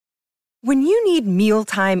When you need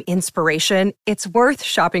mealtime inspiration, it's worth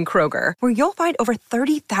shopping Kroger, where you'll find over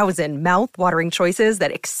 30,000 mouth-watering choices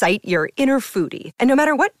that excite your inner foodie. And no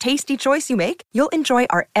matter what tasty choice you make, you'll enjoy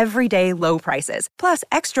our everyday low prices, plus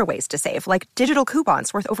extra ways to save, like digital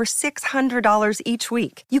coupons worth over $600 each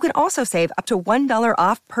week. You can also save up to $1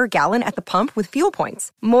 off per gallon at the pump with fuel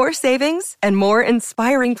points. More savings and more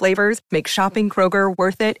inspiring flavors make shopping Kroger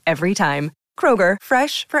worth it every time. Kroger,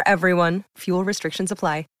 fresh for everyone. Fuel restrictions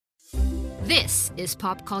apply. This is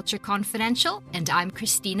Pop Culture Confidential, and I'm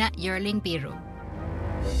Christina Yerling Biro.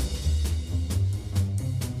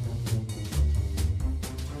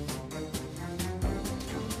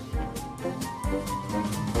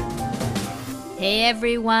 Hey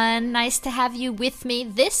everyone, nice to have you with me.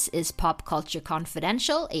 This is Pop Culture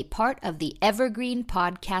Confidential, a part of the Evergreen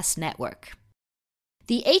Podcast Network.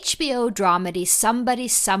 The HBO dramedy Somebody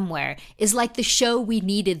Somewhere is like the show we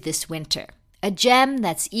needed this winter. A gem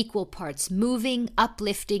that's equal parts moving,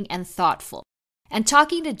 uplifting, and thoughtful. And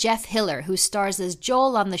talking to Jeff Hiller, who stars as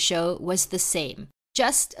Joel on the show, was the same.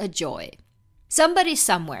 Just a joy. Somebody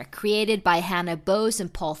Somewhere, created by Hannah Bowes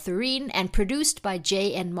and Paul Thurine and produced by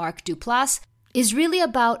Jay and Mark Duplass, is really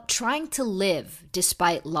about trying to live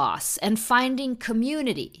despite loss and finding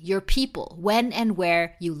community, your people, when and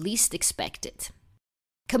where you least expect it.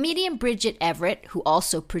 Comedian Bridget Everett, who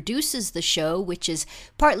also produces the show, which is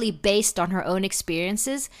partly based on her own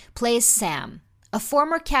experiences, plays Sam, a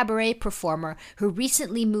former cabaret performer who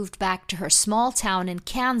recently moved back to her small town in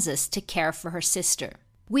Kansas to care for her sister.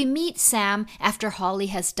 We meet Sam after Holly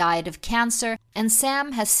has died of cancer, and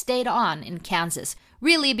Sam has stayed on in Kansas,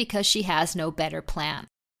 really because she has no better plan.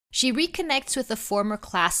 She reconnects with a former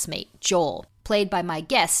classmate, Joel, played by my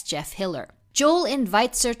guest, Jeff Hiller. Joel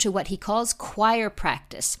invites her to what he calls choir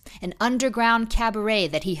practice, an underground cabaret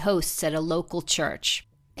that he hosts at a local church.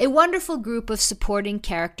 A wonderful group of supporting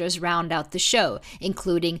characters round out the show,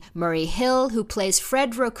 including Murray Hill, who plays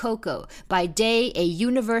Fred Rococo, by day a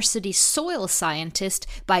university soil scientist,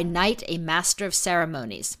 by night a master of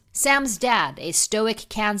ceremonies. Sam's dad, a stoic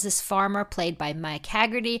Kansas farmer played by Mike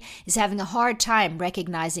Haggerty, is having a hard time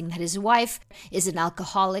recognizing that his wife is an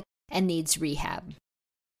alcoholic and needs rehab.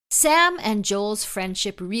 Sam and Joel's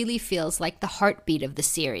friendship really feels like the heartbeat of the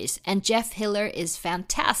series, and Jeff Hiller is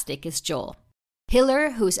fantastic as Joel. Hiller,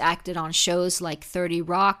 who's acted on shows like 30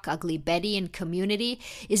 Rock, Ugly Betty, and Community,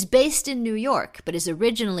 is based in New York, but is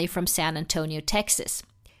originally from San Antonio, Texas.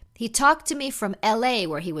 He talked to me from LA,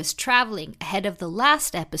 where he was traveling ahead of the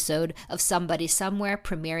last episode of Somebody Somewhere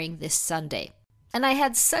premiering this Sunday. And I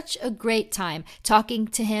had such a great time talking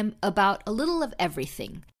to him about a little of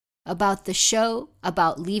everything. About the show,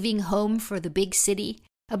 about leaving home for the big city,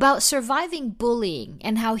 about surviving bullying,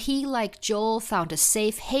 and how he, like Joel, found a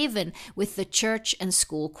safe haven with the church and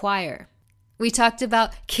school choir. We talked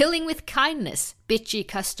about killing with kindness, bitchy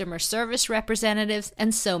customer service representatives,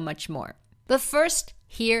 and so much more. But first,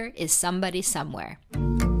 here is Somebody Somewhere.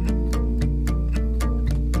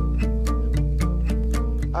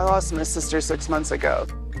 I lost my sister 6 months ago.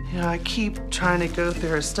 Yeah, I keep trying to go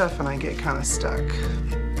through her stuff and I get kind of stuck.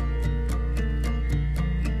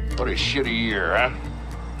 What a shitty year,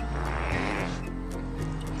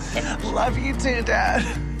 huh? Love you too, Dad.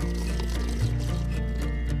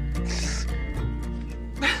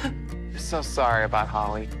 I'm so sorry about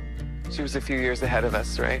Holly. She was a few years ahead of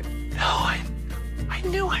us, right? No, I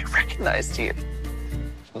knew I recognized you.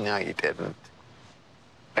 No, you didn't.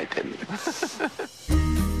 I didn't.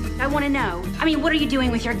 I want to know. I mean, what are you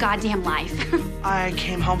doing with your goddamn life? I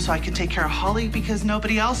came home so I could take care of Holly because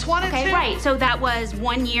nobody else wanted to. Okay, right. So that was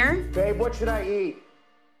 1 year. Babe, what should I eat?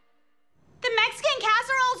 The Mexican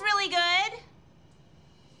casserole's really good.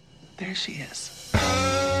 There she is. I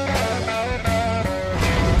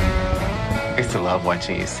used to love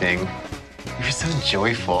watching you sing. You're so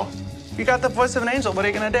joyful. You got the voice of an angel. What are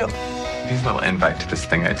you gonna do? Here's a little invite to this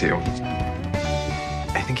thing I do.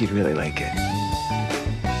 I think you'd really like it.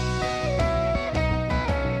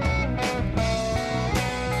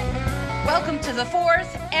 Welcome to the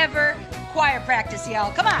 4th ever choir practice,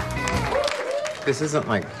 y'all. Come on. This isn't,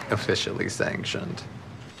 like, officially sanctioned.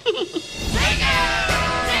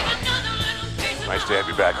 Nice to have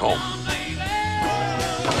you back home.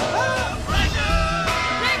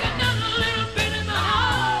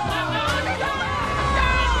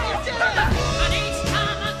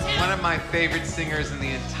 One of my favorite singers in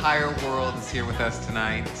the entire world is here with us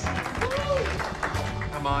tonight.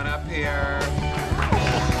 Come on up here.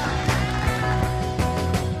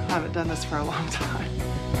 I haven't done this for a long time.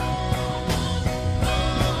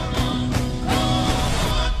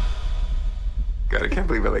 God, I can't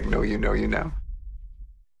believe I know you now.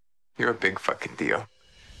 You're a big fucking deal.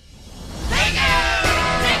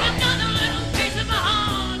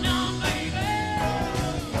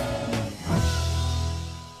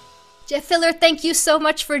 Jeff Filler, thank you so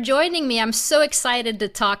much for joining me. I'm so excited to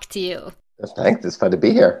talk to you. Thanks. It's fun to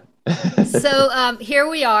be here. So here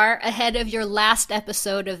we are ahead of your last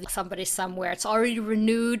episode of Somebody Somewhere. It's already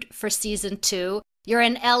renewed for season 2. You're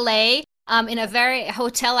in LA, in a very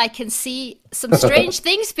hotel. I can see some strange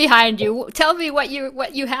things behind you. Tell me what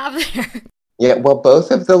you have there. Yeah, well,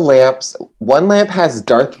 both of the lamps, one lamp has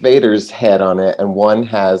Darth Vader's head on it and one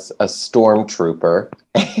has a stormtrooper.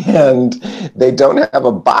 And they don't have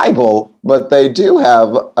a Bible, but they do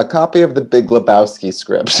have a copy of the Big Lebowski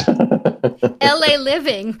script. LA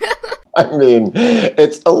living. I mean,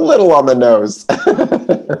 it's a little on the nose.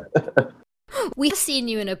 We've seen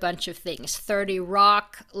you in a bunch of things. 30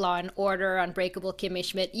 Rock, Law and Order, Unbreakable Kimmy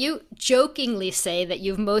Schmidt. You jokingly say that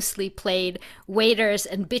you've mostly played waiters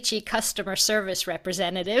and bitchy customer service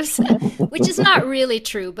representatives, which is not really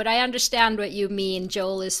true, but I understand what you mean.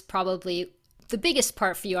 Joel is probably the biggest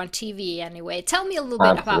part for you on TV anyway. Tell me a little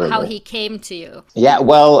bit about how he came to you. Yeah,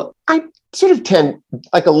 well, I sort of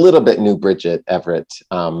like a little bit knew Bridget Everett,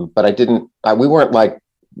 but we weren't like,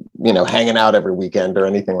 hanging out every weekend or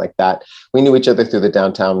anything like that. We knew each other through the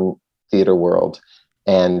downtown theater world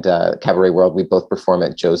and cabaret world. We both perform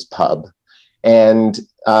at Joe's Pub. And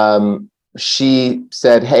she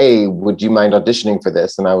said, "Hey, would you mind auditioning for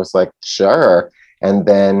this?" And I was like, "Sure." And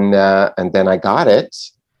then I got it.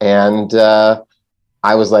 And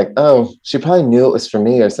I was like, "Oh, she probably knew it was for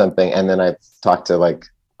me or something." And then I talked to like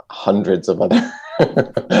hundreds of other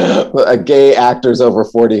gay actors over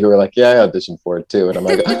 40 who were like, "Yeah, I auditioned for it too." And I'm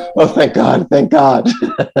like, "Oh, thank God, thank God."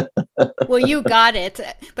 Well, you got it.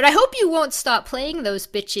 But I hope you won't stop playing those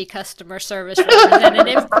bitchy customer service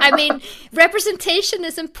representatives. I mean, representation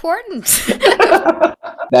is important.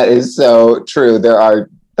 That is so true. There are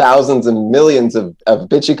thousands and millions of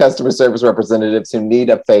bitchy customer service representatives who need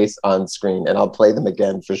a face on screen, and I'll play them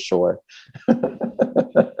again for sure.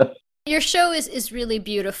 Your show is really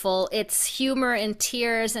beautiful. It's humor and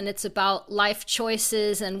tears, and it's about life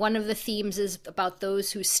choices. And one of the themes is about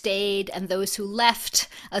those who stayed and those who left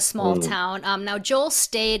a small town. Now, Joel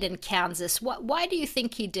stayed in Kansas. Why do you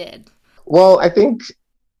think he did? Well, I think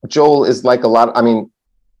Joel is like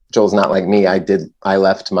Joel's not like me. I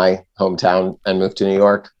left my hometown and moved to New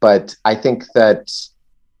York. But I think that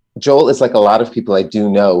Joel is like a lot of people I do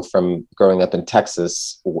know from growing up in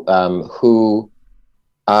Texas who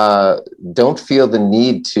don't feel the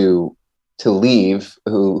need to leave,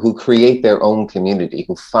 who create their own community,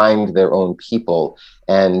 who find their own people.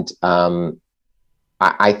 And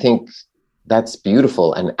I think that's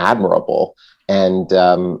beautiful and admirable. And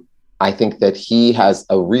I think that he has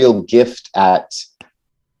a real gift at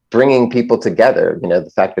bringing people together.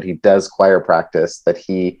 The fact that he does choir practice, that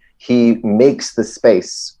he makes the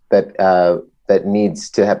space that needs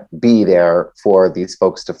to be there for these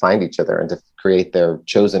folks to find each other and to create their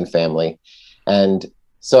chosen family. And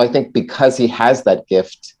so I think because he has that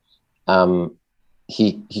gift,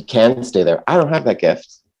 he can stay there. I don't have that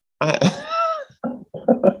gift.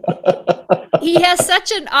 He has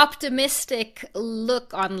such an optimistic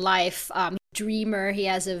look on life. Dreamer, he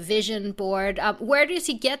has a vision board. Where does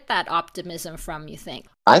he get that optimism from, you think?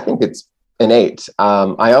 I think it's innate.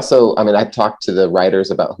 I talked to the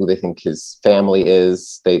writers about who they think his family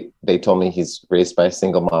is. They told me he's raised by a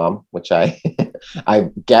single mom, which I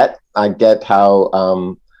get. I get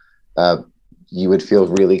how you would feel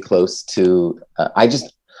really close to. I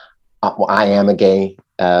am a gay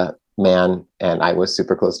man, and I was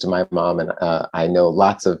super close to my mom, and I know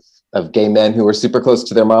lots of gay men who are super close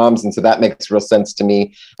to their moms, and so that makes real sense to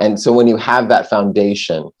me. And so when you have that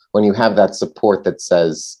foundation, when you have that support that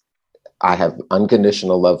says, "I have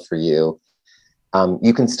unconditional love for you,"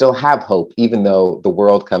 you can still have hope, even though the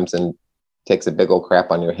world comes and takes a big old crap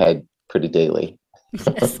on your head pretty daily.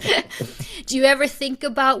 Yes. Do you ever think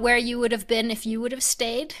about where you would have been if you would have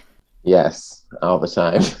stayed? Yes, all the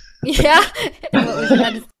time. Yeah? What was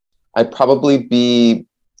that? I'd probably be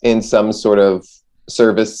in some sort of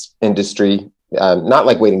service industry, not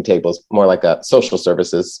like waiting tables, more like social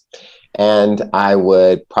services. And I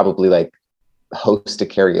would probably like host a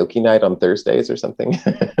karaoke night on Thursdays or something.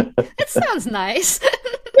 That sounds nice.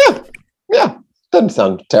 Yeah. Doesn't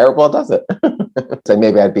sound terrible, does it? So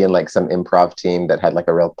maybe I'd be in like some improv team that had like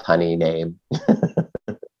a real punny name.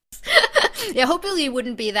 Yeah, hopefully you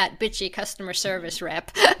wouldn't be that bitchy customer service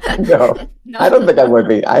rep. No, I don't think I would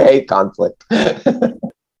be. I hate conflict.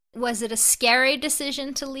 Was it a scary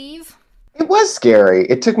decision to leave? It was scary.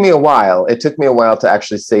 It took me a while. It took me a while to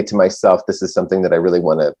actually say to myself, this is something that I really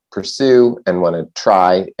want to pursue and want to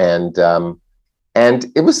try. And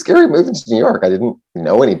it was scary moving to New York. I didn't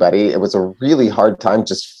know anybody. It was a really hard time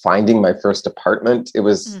just finding my first apartment. It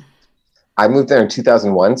was, I moved there in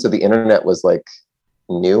 2001, so the internet was like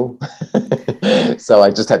new. So I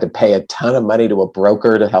just had to pay a ton of money to a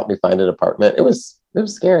broker to help me find an apartment. It was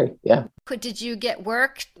scary. Yeah. Did you get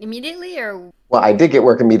work immediately, or? Well, I did get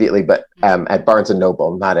work immediately, but at Barnes and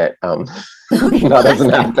Noble, not at not as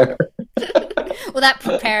an actor. Well, that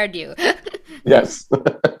prepared you. Yes.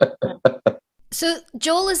 So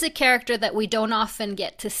Joel is a character that we don't often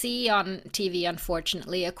get to see on TV,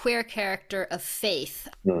 unfortunately, a queer character of faith.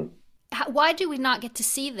 Why do we not get to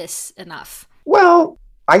see this enough? Well,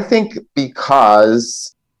 I think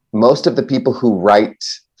because most of the people who write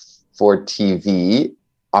for TV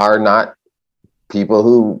are not people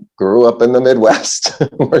who grew up in the Midwest,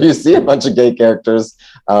 where you see a bunch of gay characters,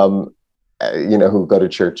 who go to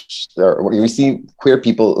church, or you see queer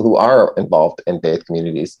people who are involved in faith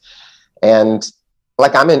communities. And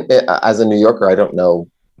like as a New Yorker, I don't know,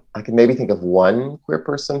 I can maybe think of one queer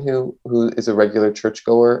person who is a regular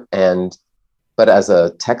churchgoer. But as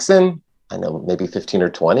a Texan, I know maybe 15 or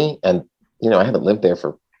 20. And, I haven't lived there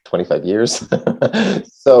for 25 years.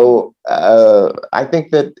 So I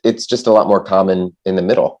think that it's just a lot more common in the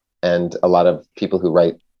middle. And a lot of people who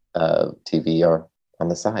write TV are on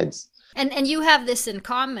the sides. And you have this in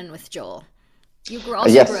common with Joel. You grew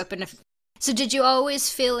up in a... So did you always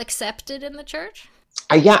feel accepted in the church?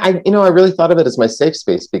 I really thought of it as my safe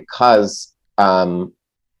space because I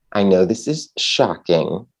know this is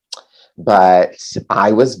shocking, but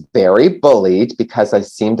I was very bullied because I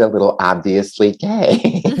seemed a little obviously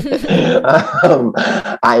gay.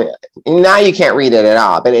 Now you can't read it at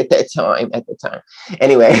all, but at the time.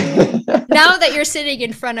 Anyway. Now that you're sitting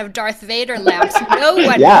in front of Darth Vader lamps, no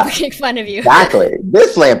one will make fun of you. Exactly.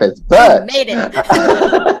 This lamp is good. You made it.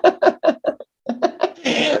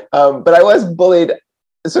 But I was bullied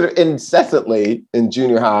sort of incessantly in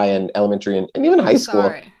junior high and elementary and even high school.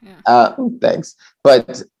 Sorry. Yeah. Thanks. But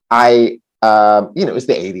it was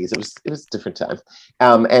the 80s. It was a different time.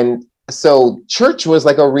 And so church was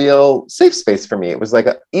like a real safe space for me. It was like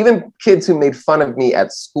even kids who made fun of me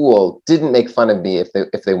at school didn't make fun of me if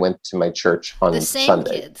they went to my church on Sunday. The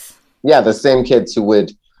same kids. Yeah, the same kids who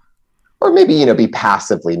would, or maybe, be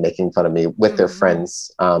passively making fun of me with their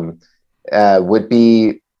friends, would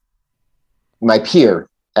be my peer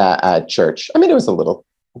at church. I mean, it was a little,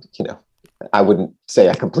 I wouldn't say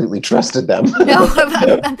I completely trusted them. No,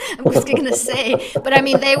 I was going to say, but I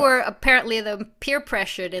mean, they were apparently peer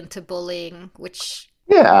pressured into bullying, which...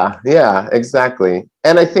 Yeah, exactly.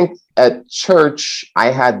 And I think at church,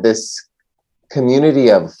 I had this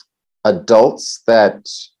community of adults that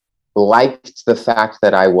liked the fact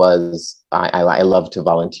that I love to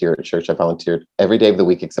volunteer at church. I volunteered every day of the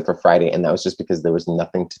week except for Friday, and that was just because there was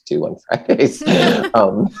nothing to do on Fridays.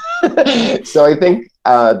 So I think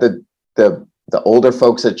the older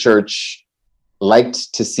folks at church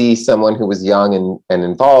liked to see someone who was young and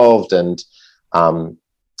involved, and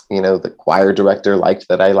the choir director liked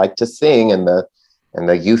that I liked to sing, and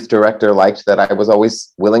the youth director liked that I was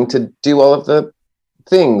always willing to do all of the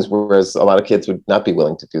things, whereas a lot of kids would not be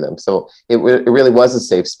willing to do them. So it really was a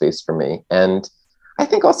safe space for me. And I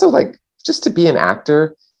think also, like, just to be an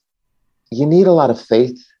actor, you need a lot of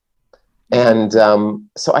faith. And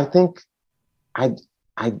so I think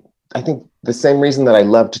I think the same reason that I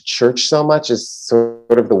loved church so much is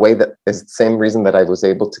sort of the same reason that I was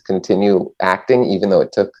able to continue acting, even though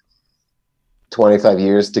it took 25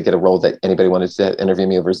 years to get a role that anybody wanted to interview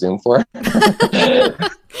me over Zoom for.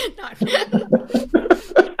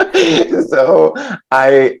 So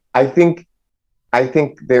I think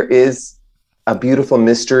there is a beautiful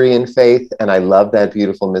mystery in faith, and I love that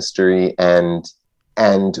beautiful mystery. And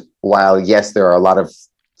while, yes, there are a lot of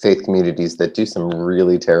faith communities that do some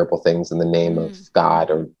really terrible things in the name of God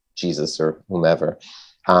or Jesus or whomever,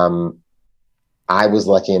 I was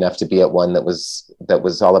lucky enough to be at one that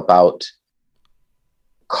was all about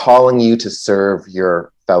calling you to serve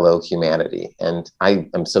your fellow humanity. And I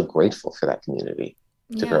am so grateful for that community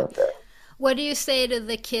to grow up there. What do you say to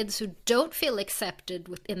the kids who don't feel accepted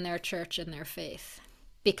within their church and their faith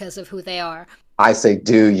because of who they are? I say,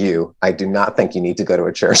 do you. I do not think you need to go to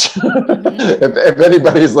a church. If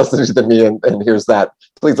anybody's listening to me and hears that,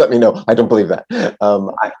 please let me know. I don't believe that.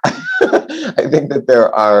 I think that there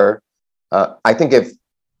are, I think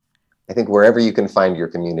wherever you can find your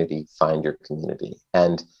community, find your community.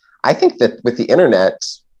 And I think that with the internet,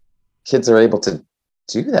 kids are able to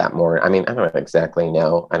do that more. I mean, I don't exactly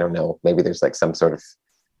know. I don't know. Maybe there's like some sort of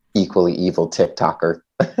equally evil TikToker.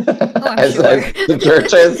 I'm sure. The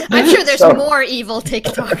church is. I'm sure there's more evil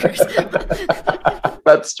TikTokers.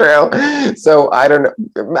 That's true. So I don't know.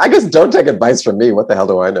 I guess don't take advice from me. What the hell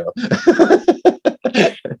do I know?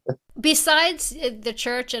 besides the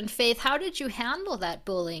church and faith, how did you handle that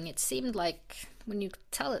bullying? It seemed like, when you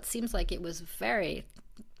tell it, seems like it was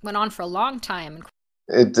went on for a long time.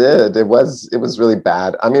 It did. It was really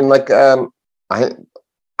bad. I mean, like, I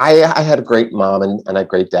had a great mom and a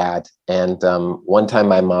great dad. And one time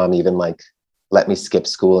my mom even like let me skip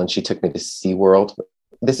school and she took me to SeaWorld.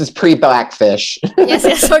 This is pre-Blackfish.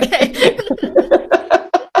 Yes, okay.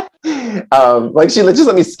 Like she just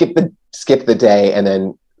let me skip the day, and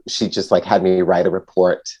then she just like had me write a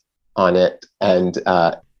report on it. And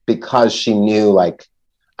because she knew like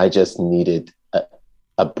I just needed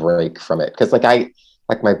a break from it, because I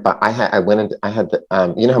had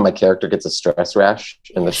the you know how my character gets a stress rash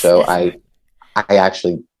in the show. I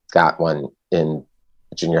actually got one in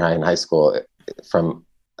junior high and high school from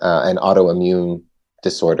an autoimmune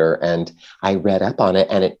disorder, and I read up on it,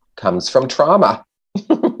 and it comes from trauma.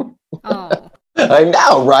 Oh. I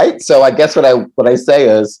know, right? So I guess what I say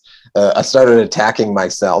is I started attacking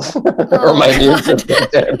myself, or my immune system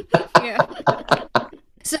did. Yeah.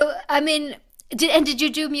 So I mean, did you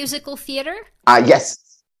do musical theater?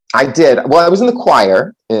 Yes, I did. Well, I was in the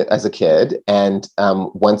choir as a kid, and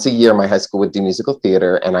once a year my high school would do musical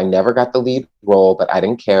theater, and I never got the lead role, but I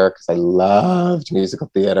didn't care because I loved musical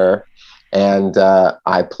theater. And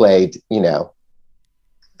I played, you know,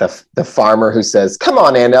 the farmer who says, "Come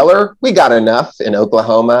on, Ann Eller, we got enough," in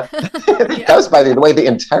Oklahoma. That was, by the way, the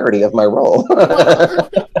entirety of my role.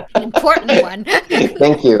 Important one.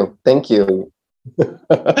 Thank you.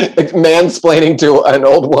 Mansplaining to an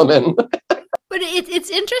old woman. But it's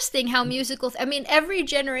interesting how musicals, I mean, every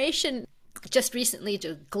generation, just recently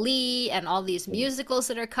to Glee and all these musicals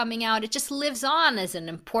that are coming out, it just lives on as an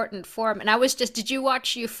important form. And did you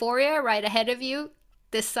watch Euphoria right ahead of you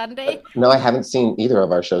this Sunday? No, I haven't seen either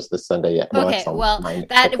of our shows this Sunday yet. Okay,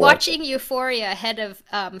 watching Euphoria ahead of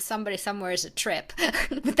Somebody Somewhere is a trip.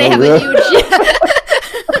 But they have a huge...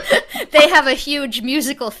 They have a huge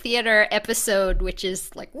musical theater episode, which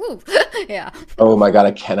is like, woo, yeah. Oh my God,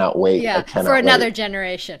 I cannot wait. Yeah, for another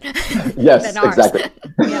generation. Yes, exactly.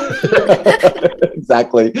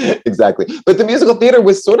 Exactly. But the musical theater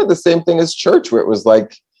was sort of the same thing as church, where it was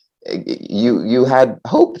like, you had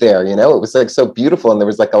hope there, you know. It was like so beautiful, and there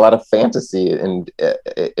was like a lot of fantasy, and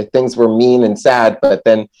things were mean and sad, but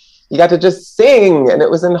then you got to just sing, and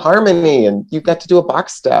it was in harmony, and you got to do a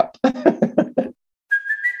box step.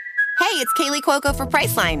 Hey, it's Kaylee Cuoco for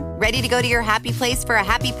Priceline. Ready to go to your happy place for a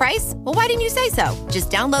happy price? Well, why didn't you say so? Just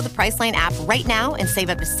download the Priceline app right now and save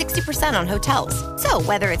up to 60% on hotels. So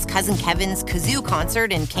whether it's Cousin Kevin's Kazoo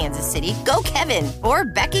Concert in Kansas City, go Kevin, or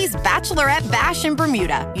Becky's Bachelorette Bash in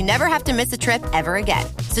Bermuda, you never have to miss a trip ever again.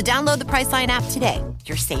 So download the Priceline app today.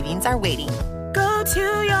 Your savings are waiting. Go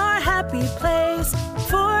to your happy place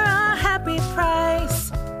for a happy price.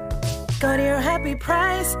 Go to your happy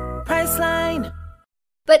price, Priceline.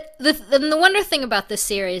 But the wonder thing about this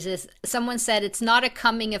series is someone said it's not a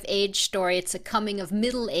coming of age story, it's a coming of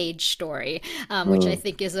middle age story, which I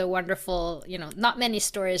think is a wonderful, you know, not many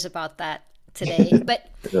stories about that today. But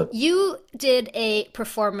you did a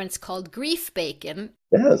performance called Grief Bacon.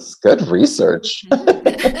 Yes, good research.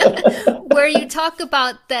 Where you talk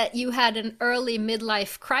about that you had an early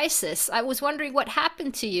midlife crisis. I was wondering what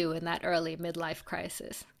happened to you in that early midlife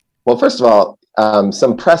crisis. Well, first of all,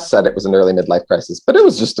 some press said it was an early midlife crisis, but it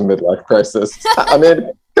was just a midlife crisis. I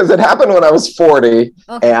mean, because it happened when I was 40,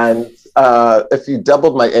 and if you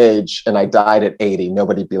doubled my age and I died at 80,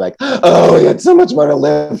 nobody'd be like, "Oh, you had so much more to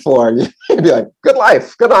live for." You'd be like, "Good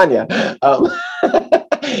life, good on you."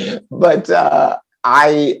 But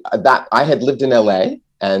I had lived in LA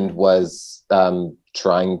and was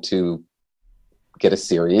trying to get a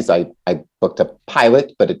series. I booked a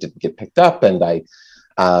pilot, but it didn't get picked up, and I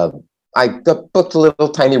booked little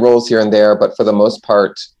tiny roles here and there, but for the most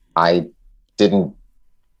part, I didn't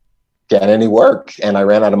get any work, and I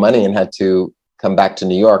ran out of money and had to come back to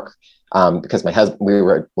New York because my husband, we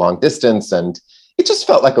were long distance, and it just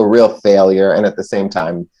felt like a real failure. And at the same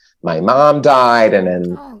time, my mom died, and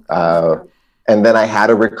then I had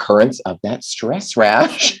a recurrence of that stress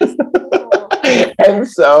rash. And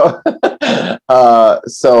so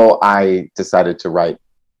I decided to write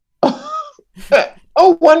a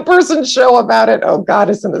one-person show about it. Oh God,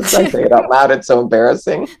 isn't it? I say it out loud, it's so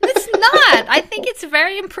embarrassing. It's not. I think it's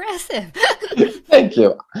very impressive. Thank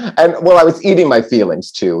you. And well, I was eating my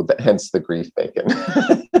feelings too, hence the grief bacon.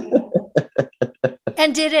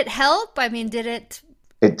 And did it help? I mean, did it?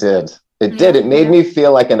 It did. It did. It made me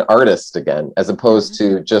feel like an artist again, as opposed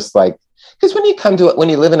to just like, because when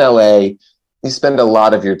you live in LA, you spend a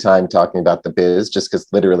lot of your time talking about the biz, just because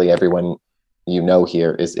literally everyone you know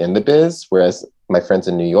here is in the biz, whereas my friends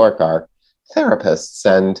in New York are therapists,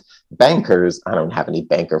 and bankers. I don't have any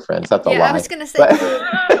banker friends. That's a lie. I was going to say,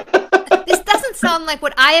 this doesn't sound like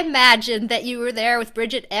what I imagined, that you were there with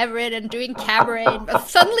Bridget Everett and doing cabaret. But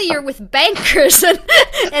suddenly you're with bankers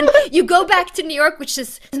and you go back to New York, which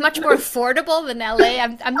is much more affordable than LA.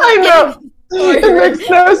 I'm not I know. It makes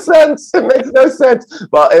no sense. It makes no sense.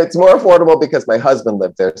 Well, it's more affordable because my husband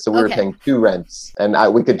lived there. So we were paying 2 rents, and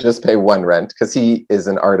we could just pay 1 rent because he is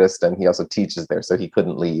an artist and he also teaches there. So he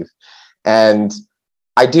couldn't leave. And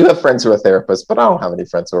I do have friends who are therapists, but I don't have any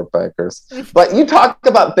friends who are bankers. But you talk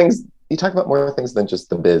about more things than just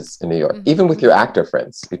the biz in New York. Mm-hmm. Even with your actor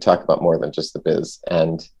friends, you talk about more than just the biz.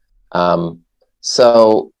 And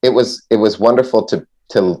so it was wonderful to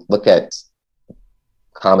look at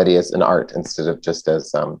comedy as an art instead of just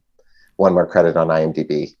as one more credit on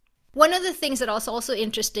IMDb. One of the things that was also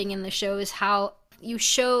interesting in the show is how you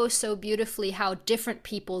show so beautifully how different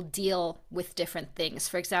people deal with different things.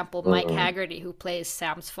 For example, Mike Haggerty, who plays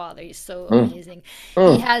Sam's father, he's so amazing.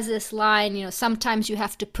 He has this line, sometimes you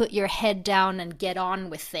have to put your head down and get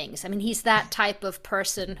on with things. I mean, he's that type of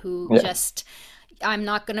person who just, I'm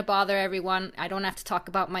not going to bother everyone. I don't have to talk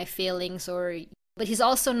about my feelings, but he's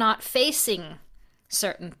also not facing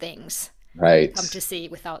certain things. Right. Come to see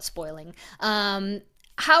without spoiling.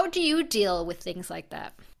 How do you deal with things like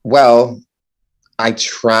that? Well, I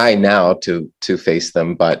try now to face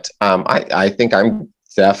them, but I think I'm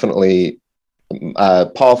definitely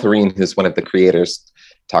Paul Thurene, who's one of the creators,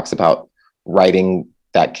 talks about writing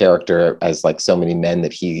that character as like so many men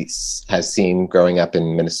that he has seen growing up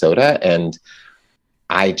in Minnesota, and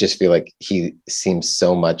I just feel like he seems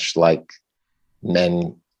so much like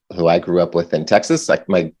men who I grew up with in Texas. Like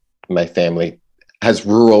my family has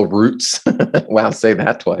rural roots. Wow, say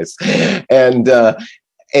that twice. And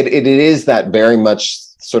it is that very much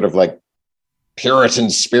sort of like Puritan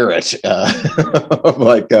spirit. When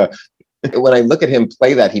I look at him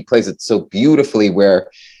play that, he plays it so beautifully,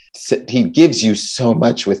 where he gives you so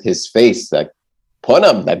much with his face, like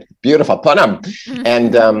punam, that beautiful punam.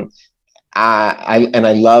 And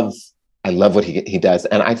I love what he does,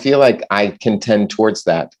 and I feel like I can tend towards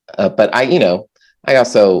that. But I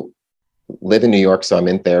also live in New York, so I'm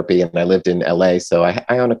in therapy, and I lived in LA, so I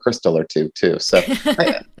own a crystal or two too. So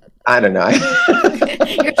I don't know.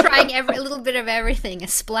 You're trying a little bit of everything, a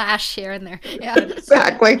splash here and there. Yeah,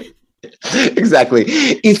 exactly.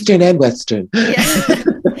 Eastern and Western. Yeah.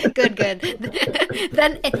 Good.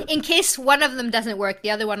 Then, in case one of them doesn't work,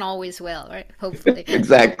 the other one always will, right? Hopefully.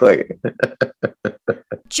 Exactly.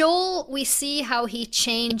 Joel, we see how he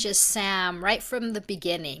changes Sam right from the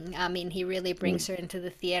beginning. I mean, he really brings her into the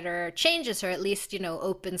theater, changes her, at least,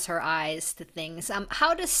 opens her eyes to things.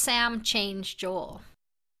 How does Sam change Joel?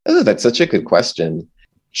 Oh, that's such a good question.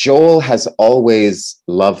 Joel has always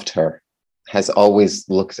loved her, has always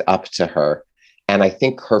looked up to her. And I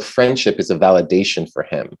think her friendship is a validation for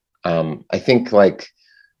him. I think like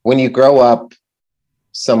when you grow up,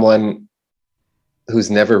 someone who's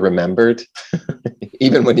never remembered,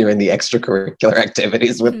 even when you're in the extracurricular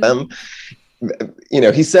activities with them,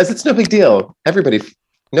 he says, it's no big deal.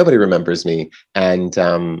 Nobody remembers me. And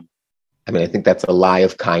I think that's a lie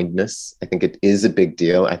of kindness. I think it is a big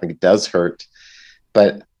deal. I think it does hurt.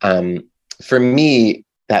 But for me,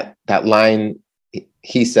 that line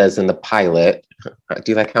he says in the pilot,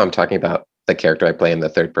 do you like how I'm talking about the character I play in the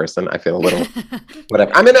third person? I feel a little,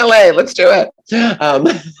 whatever. I'm in LA, let's do it.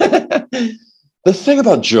 The thing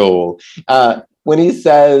about Joel, when he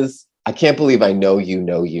says, I can't believe I know you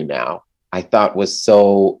now, I thought was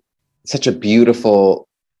such a beautiful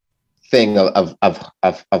thing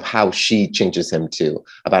of how she changes him too,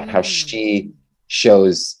 about how she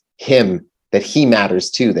shows him that he matters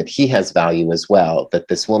too, that he has value as well, that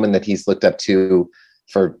this woman that he's looked up to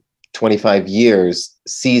for 25 years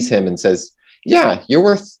sees him and says, yeah, you're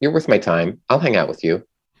worth my time. I'll hang out with you.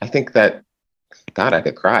 I think that, God, I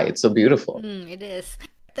could cry. It's so beautiful. It is.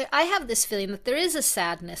 I have this feeling that there is a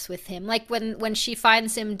sadness with him. Like when she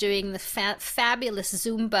finds him doing the fabulous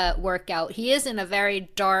Zumba workout, he is in a very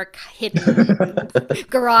dark, hidden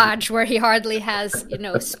garage where he hardly has,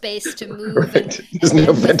 space to move. There's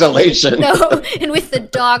no ventilation. No, and with the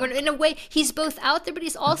dog, in a way, he's both out there, but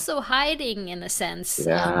he's also hiding in a sense.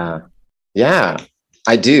 Yeah,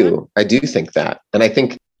 I do. I do think that. And I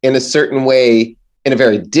think in a certain way, in a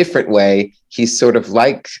very different way, he's sort of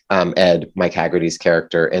like Ed, Mike Haggerty's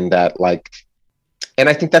character, in that and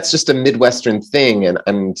I think that's just a Midwestern thing.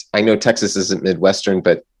 And I know Texas isn't Midwestern,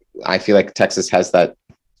 but I feel like Texas has that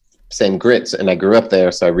same grit. And I grew up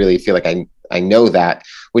there, so I really feel like I know that,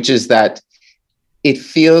 which is that it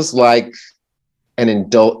feels like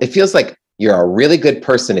it feels like you're a really good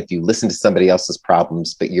person if you listen to somebody else's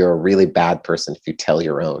problems, but you're a really bad person if you tell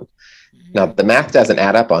your own. Now, the math doesn't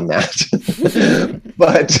add up on that,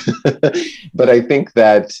 but I think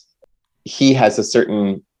that he has a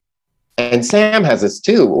certain, and Sam has this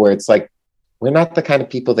too, where it's like, we're not the kind of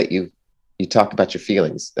people that you talk about your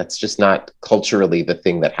feelings. That's just not culturally the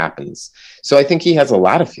thing that happens. So I think he has a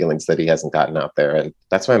lot of feelings that he hasn't gotten out there. And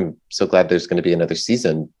that's why I'm so glad there's going to be another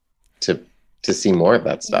season to see more of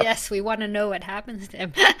that stuff. Yes, we want to know what happens to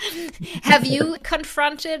him. Have you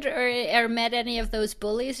confronted or met any of those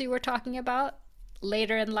bullies you were talking about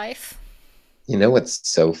later in life? You know what's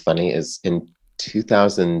so funny is in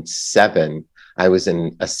 2007, I was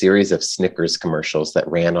in a series of Snickers commercials that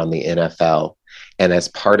ran on the NFL. And as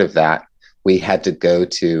part of that, we had to go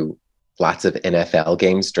to lots of NFL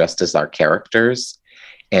games dressed as our characters.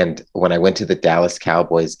 And when I went to the Dallas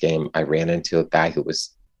Cowboys game, I ran into a guy who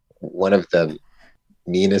was one of the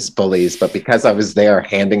meanest bullies, but because I was there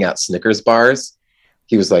handing out Snickers bars,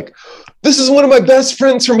 he was like, "This is one of my best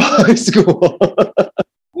friends from high school."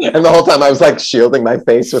 And the whole time I was like shielding my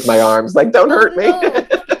face with my arms, like, "Don't hurt me."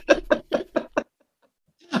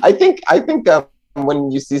 I think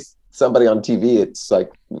when you see somebody on TV, it's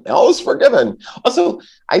like, all is forgiven. Also,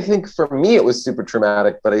 I think for me, it was super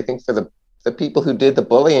traumatic, but I think for the people who did the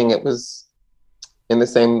bullying, it was in the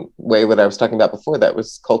same way that I was talking about before, that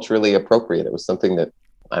was culturally appropriate. It was something that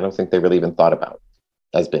I don't think they really even thought about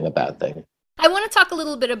as being a bad thing. I want to talk a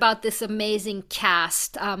little bit about this amazing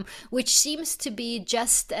cast, which seems to be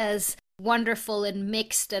just as wonderful and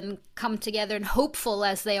mixed and come together and hopeful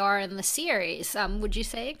as they are in the series. Would you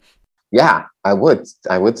say? Yeah, I would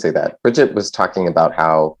say that. Bridget was talking about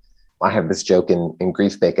how I have this joke in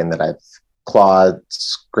Grief Bacon that I've clawed,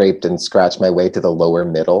 scraped, and scratched my way to the lower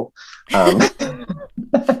middle. And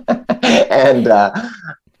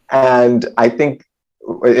I think,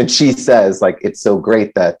 and she says, like, it's so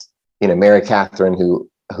great that, you know, Mary Catherine,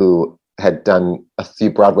 who had done a few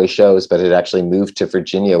Broadway shows, but had actually moved to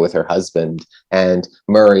Virginia with her husband, and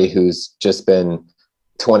Murray, who's just been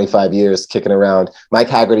 25 years kicking around. Mike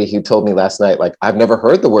Haggerty, who told me last night, like, I've never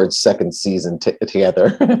heard the word second season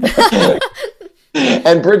together.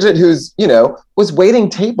 And Bridget, who's, you know, was waiting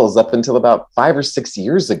tables up until about 5 or 6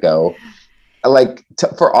 years ago. Like,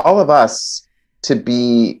 for all of us to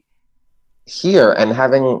be here and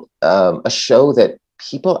having a show that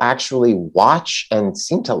people actually watch and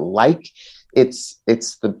seem to like, it's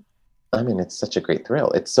such a great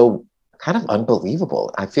thrill. It's so kind of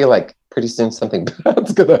unbelievable. I feel like pretty soon something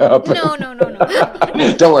bad's gonna happen.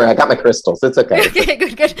 No. Don't worry, I got my crystals. It's okay. Okay,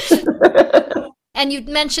 good. And you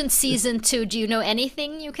mentioned season 2. Do you know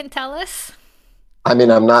anything you can tell us? I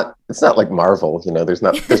mean, it's not like Marvel, you know, there's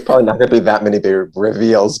probably not going to be that many big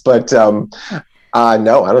reveals, but no, I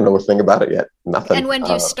don't know a thing about it yet. Nothing. And when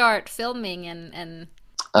do you start filming and?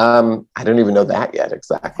 I don't even know that yet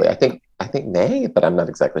exactly. I think May, but I'm not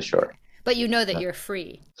exactly sure. But you know that you're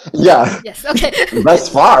free. Yeah. Yes. Okay. Thus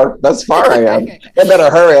far I am. Okay. I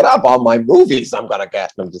better hurry it up. All my movies I'm gonna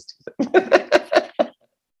get. I'm just kidding.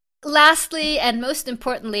 Lastly, and most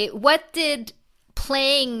importantly, what did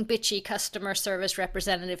playing bitchy customer service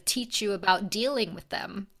representative teach you about dealing with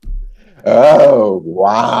them? Oh,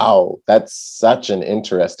 wow. That's such an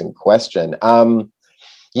interesting question.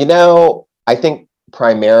 You know, I think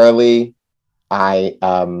primarily I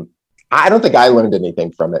don't think I learned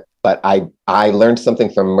anything from it, but I learned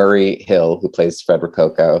something from Murray Hill, who plays Fred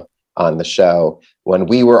Rococo on the show. When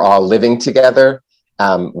we were all living together,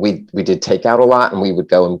 we did takeout a lot, and we would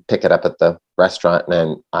go and pick it up at the restaurant,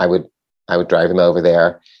 and I would drive him over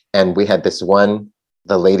there. And we had this one,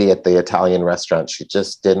 the lady at the Italian restaurant, she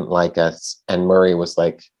just didn't like us. And Murray was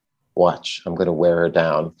like, watch, I'm going to wear her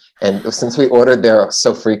down. And since we ordered there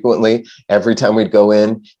so frequently, every time we'd go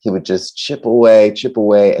in, he would just chip away.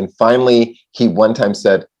 And finally, he one time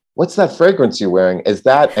said, "What's that fragrance you're wearing? Is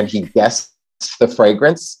that?" And he guessed the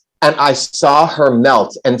fragrance. And I saw her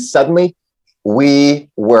melt. And suddenly we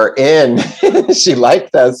were in. She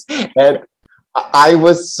liked us. And I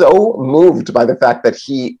was so moved by the fact that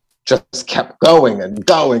he just kept going and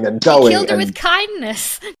going and going. Killed her with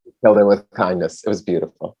kindness. Killed her with kindness. It was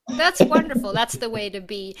beautiful. That's wonderful. That's the way to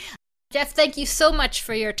be. Jeff, thank you so much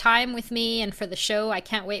for your time with me and for the show. I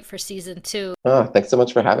can't wait for season 2. Oh, thanks so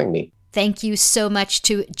much for having me. Thank you so much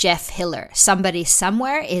to Jeff Hiller. Somebody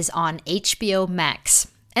Somewhere is on HBO Max.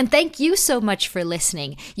 And thank you so much for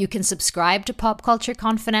listening. You can subscribe to Pop Culture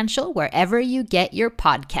Confidential wherever you get your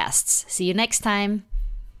podcasts. See you next time.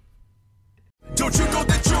 Don't you know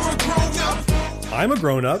that you're a grown-up? I'm a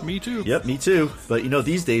grown-up. Me too. Yep, me too. But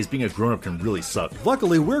these days, being a grown-up can really suck.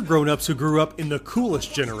 Luckily, we're grown-ups who grew up in the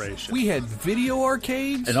coolest generation. We had video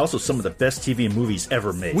arcades. And also some of the best TV and movies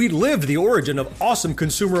ever made. We lived the origin of awesome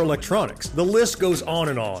consumer electronics. The list goes on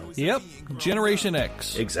and on. Yep, Generation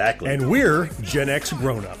X. Exactly. And we're Gen X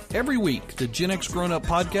Grown-Up. Every week, the Gen X Grown-Up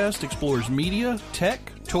podcast explores media,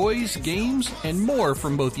 tech, toys, games, and more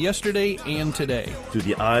from both yesterday and today. Through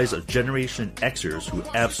the eyes of Generation Xers who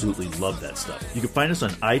absolutely love that stuff. You can find us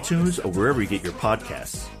on iTunes or wherever you get your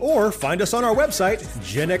podcasts. Or find us on our website,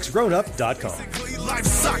 genxgrownup.com.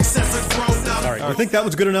 All right, you think that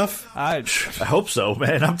was good enough? I hope so,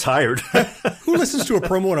 man. I'm tired. Who listens to a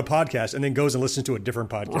promo on a podcast and then goes and listens to a different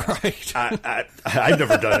podcast? Right. I've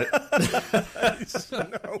never done it.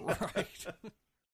 No. Right.